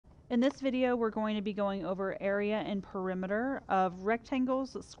In this video, we're going to be going over area and perimeter of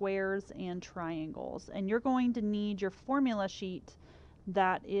rectangles, squares, and triangles. And you're going to need your formula sheet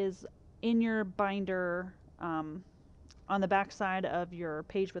that is in your binder on the back side of your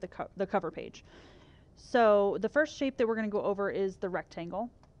page with the cover page. So the first shape that we're going to go over is the rectangle.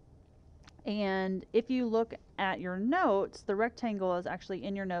 And if you look at your notes, the rectangle is actually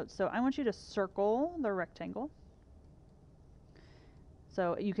in your notes. So I want you to circle the rectangle.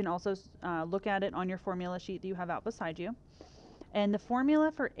 So you can also look at it on your formula sheet that you have out beside you. And the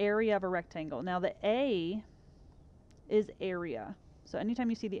formula for area of a rectangle. Now the A is area. So anytime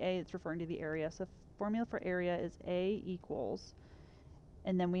you see the A, it's referring to the area. So formula for area is A equals,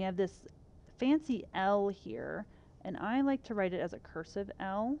 and then we have this fancy L here, and I like to write it as a cursive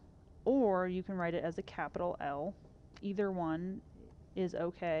L, or you can write it as a capital L. Either one is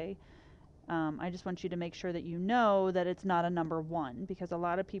okay. I just want you to make sure that you know that it's not a number 1, because a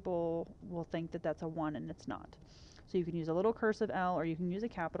lot of people will think that that's a 1 and it's not. So you can use a little cursive L or you can use a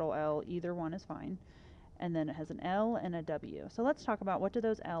capital L. Either one is fine. And then it has an L and a W. So let's talk about what do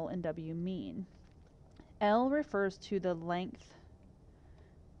those L and W mean. L refers to the length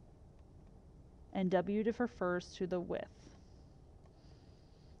and W refers to the width.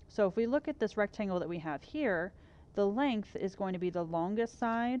 So if we look at this rectangle that we have here, the length is going to be the longest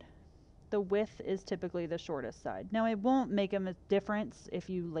side. The width is typically the shortest side. Now it won't make a difference if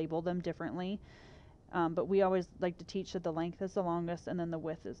you label them differently, but we always like to teach that the length is the longest and then the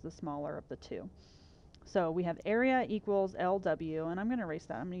width is the smaller of the two. So we have area equals LW, and I'm going to erase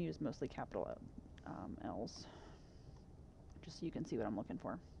that. I'm going to use mostly capital L's, just so you can see what I'm looking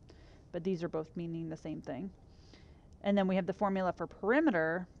for. But these are both meaning the same thing. And then we have the formula for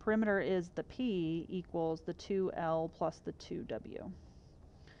perimeter. Perimeter is the P equals the 2L plus the 2W.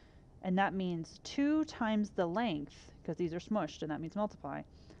 And that means 2 times the length, because these are smushed and that means multiply,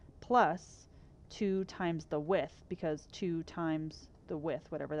 plus 2 times the width, because 2 times the width,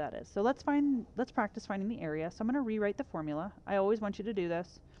 whatever that is. So let's practice finding the area. So I'm going to rewrite the formula. I always want you to do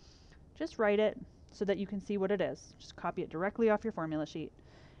this. Just write it so that you can see what it is. Just copy it directly off your formula sheet.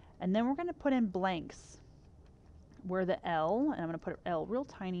 And then we're going to put in blanks where the L, and I'm going to put L real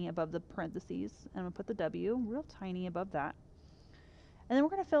tiny above the parentheses, and I'm going to put the W real tiny above that. And then we're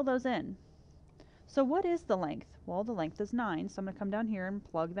going to fill those in. So what is the length? Well, the length is 9, so I'm going to come down here and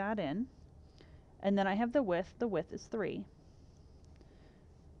plug that in. And then I have the width. The width is 3.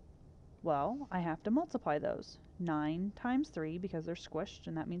 Well, I have to multiply those. 9 times 3, because they're squished,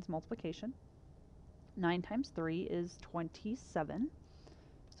 and that means multiplication. 9 times 3 is 27.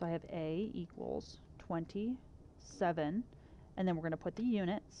 So I have A equals 27. And then we're going to put the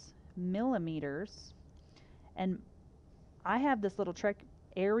units, millimeters. And I have this little trick,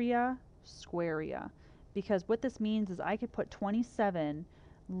 area, squarea, because what this means is I could put 27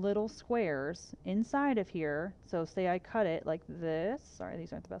 little squares inside of here. So say I cut it like this. Sorry,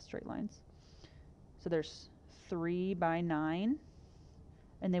 these aren't the best straight lines. So there's 3 by 9,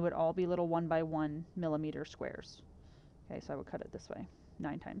 and they would all be little 1 by 1 millimeter squares. Okay, so I would cut it this way,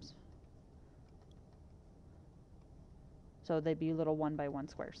 9 times. So they'd be little 1 by 1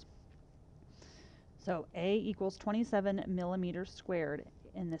 squares. So A equals 27 millimeters squared,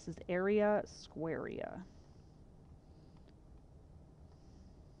 and this is area squarea.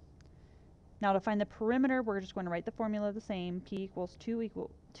 Now to find the perimeter, we're just going to write the formula the same. P equals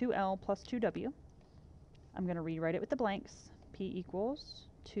 2L plus 2W. I'm going to rewrite it with the blanks. P equals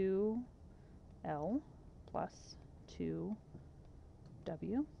 2L plus 2W.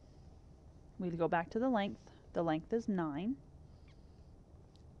 We go back to the length. The length is 9,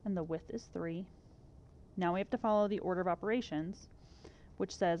 and the width is 3. Now we have to follow the order of operations,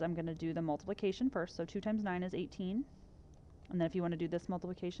 which says I'm going to do the multiplication first. So 2 times 9 is 18. And then if you want to do this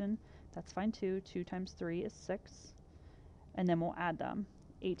multiplication, that's fine too. 2 times 3 is 6. And then we'll add them.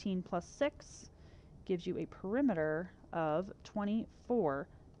 18 plus 6 gives you a perimeter of 24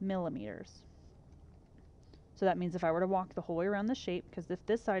 millimeters. So that means if I were to walk the whole way around the shape, because if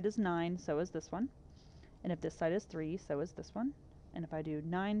this side is 9, so is this one. And if this side is 3, so is this one. And if I do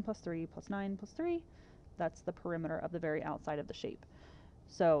 9 plus 3 plus 9 plus 3, that's the perimeter of the very outside of the shape.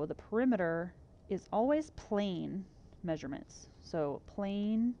 So the perimeter is always plane measurements. So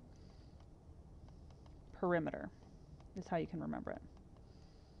plane perimeter is how you can remember it.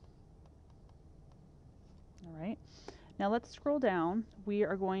 All right. Now let's scroll down. We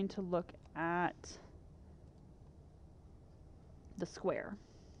are going to look at the square.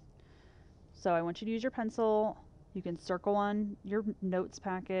 So I want you to use your pencil. You can circle on your notes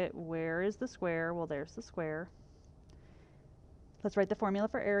packet. Where is the square? Well, there's the square. Let's write the formula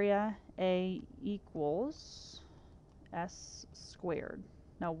for area. A equals S squared.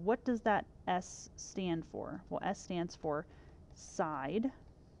 Now, what does that S stand for? Well, S stands for side.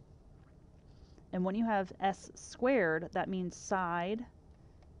 And when you have S squared, that means side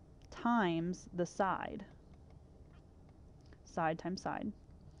times the side. Side times side.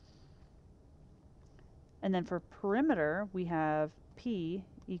 And then for perimeter, we have P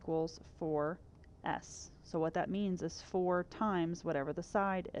equals 4S. So what that means is 4 times whatever the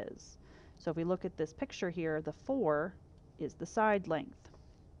side is. So if we look at this picture here, the 4 is the side length.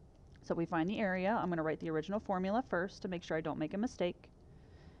 So we find the area. I'm going to write the original formula first to make sure I don't make a mistake.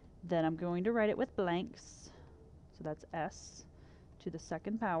 Then I'm going to write it with blanks. So that's S to the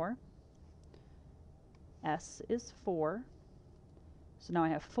second power. S is 4. So now I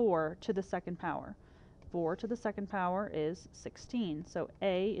have 4 to the second power. 4 to the second power is 16. So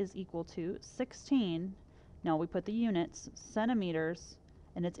A is equal to 16. Now we put the units, centimeters,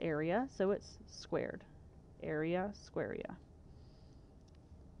 and its area, so it's squared. Area, squarea.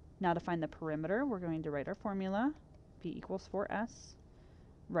 Now to find the perimeter, we're going to write our formula. P equals 4S.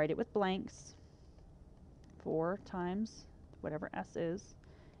 Write it with blanks. 4 times whatever S is.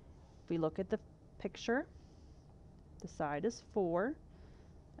 If we look at the picture, the side is 4.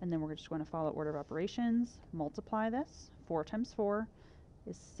 And then we're just going to follow order of operations, multiply this. 4 times 4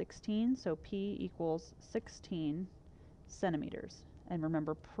 is 16, so P equals 16 centimeters. And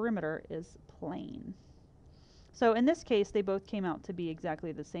remember, perimeter is plane. So in this case, they both came out to be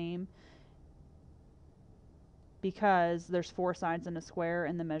exactly the same because there's 4 sides in a square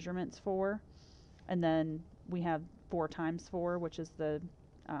and the measurement's 4. And then we have 4 times 4, which is the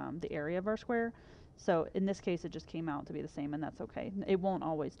area of our square. So in this case, it just came out to be the same, and that's okay. It won't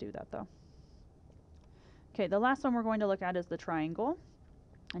always do that, though. Okay, the last one we're going to look at is the triangle.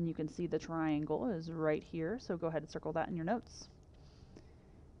 And you can see the triangle is right here, so go ahead and circle that in your notes.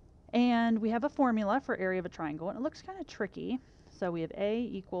 And we have a formula for area of a triangle, and it looks kind of tricky. So we have A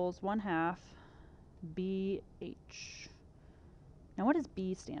equals 1/2 BH. Now what does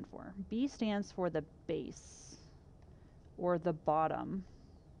B stand for? B stands for the base, or the bottom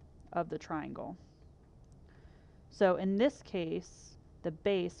of the triangle. So in this case, the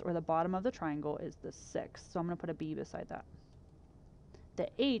base or the bottom of the triangle is the 6. So I'm going to put a B beside that. The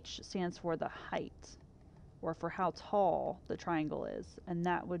H stands for the height, or for how tall the triangle is, and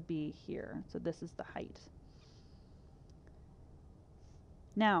that would be here. So this is the height.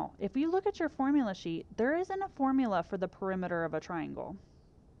 Now, if you look at your formula sheet, there isn't a formula for the perimeter of a triangle.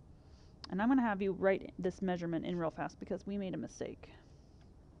 And I'm going to have you write this measurement in real fast because we made a mistake.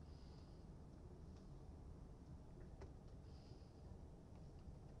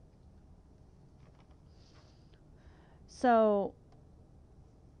 So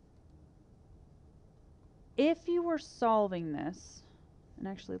if you were solving this, and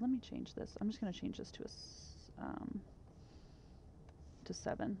actually let me change this. I'm just going to change this to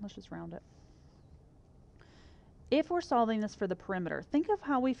 7. Let's just round it. If we're solving this for the perimeter, think of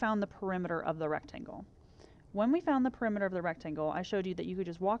how we found the perimeter of the rectangle. When we found the perimeter of the rectangle, I showed you that you could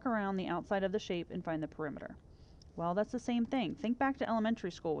just walk around the outside of the shape and find the perimeter. Well, that's the same thing. Think back to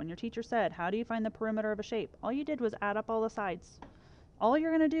elementary school when your teacher said, how do you find the perimeter of a shape? All you did was add up all the sides. All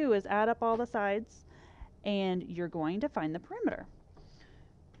you're going to do is add up all the sides, and you're going to find the perimeter.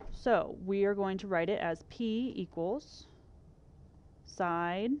 So we are going to write it as P equals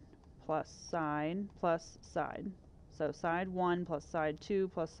side plus side plus side. So side 1 plus side 2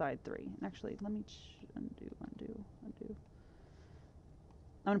 plus side 3. And actually, let me undo. I'm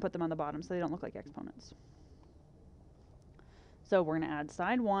going to put them on the bottom so they don't look like exponents. So we're going to add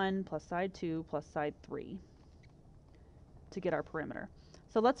side 1 plus side 2 plus side 3 to get our perimeter.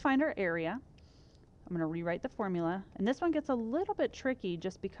 So let's find our area. I'm going to rewrite the formula. And this one gets a little bit tricky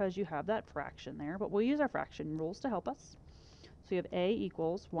just because you have that fraction there, but we'll use our fraction rules to help us. So you have A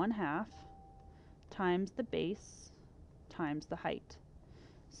equals 1/2 times the base times the height.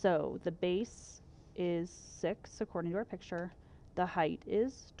 So the base is 6 according to our picture. The height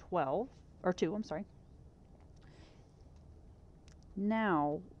is 2, I'm sorry.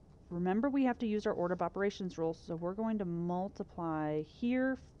 Now, remember we have to use our order of operations rules, so we're going to multiply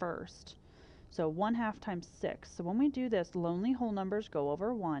here first. So 1/2 times 6. So when we do this, lonely whole numbers go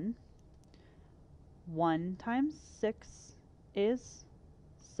over 1. 1 times 6 is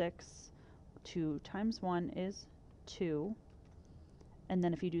 6. 2 times 1 is 2. And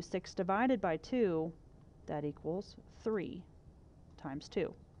then if you do 6 divided by 2, that equals 3 times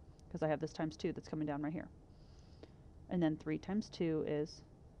 2. Because I have this times 2 that's coming down right here. And then 3 times 2 is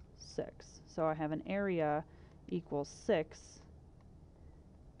 6. So I have an area equals 6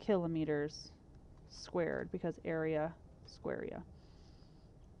 kilometers, 2 because area, squarea.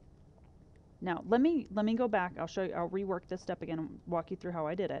 Now, let me go back. I'll show you, I'll rework this step again and walk you through how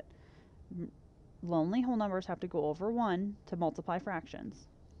I did it. Lonely whole numbers have to go over 1 to multiply fractions.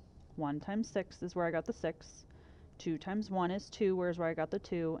 1 times 6 is where I got the 6. 2 times 1 is 2, where's where I got the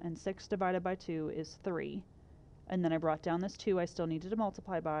 2. And 6 divided by 2 is 3. And then I brought down this 2 I still needed to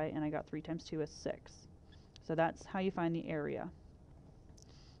multiply by, and I got 3 times 2 is 6. So that's how you find the area.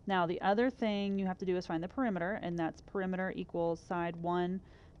 Now, the other thing you have to do is find the perimeter, and that's perimeter equals side 1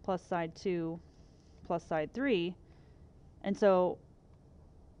 plus side 2 plus side 3. And so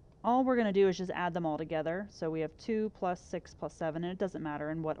all we're going to do is just add them all together. So we have 2 plus 6 plus 7, and it doesn't matter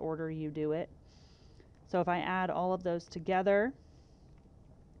in what order you do it. So if I add all of those together,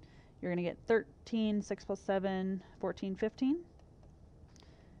 you're going to get 13, 6 plus 7, 14, 15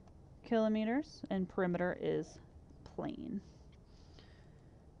 kilometers, and perimeter is plane.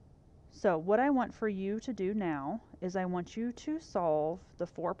 So what I want for you to do now is I want you to solve the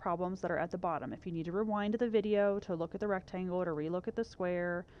 4 problems that are at the bottom. If you need to rewind to the video to look at the rectangle or to relook at the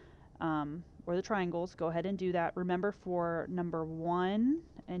square or the triangles, go ahead and do that. Remember, for number 1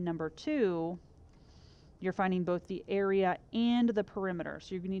 and number 2, you're finding both the area and the perimeter.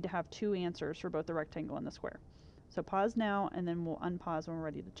 So you need to have 2 answers for both the rectangle and the square. So pause now, and then we'll unpause when we're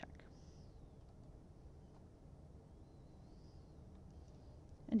ready to check.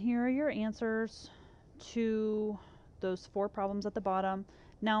 And here are your answers to those 4 problems at the bottom.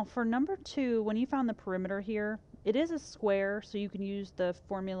 Now for number 2, when you found the perimeter here, it is a square, so you can use the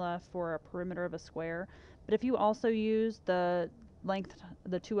formula for a perimeter of a square. But if you also use the length,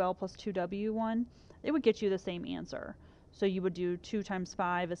 the 2L plus 2W one, it would get you the same answer. So you would do 2 times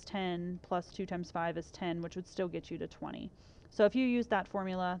 5 is 10 plus 2 times 5 is 10, which would still get you to 20. So if you use that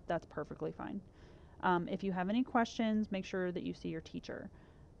formula, that's perfectly fine. If you have any questions, make sure that you see your teacher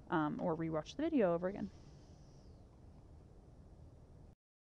or rewatch the video over again.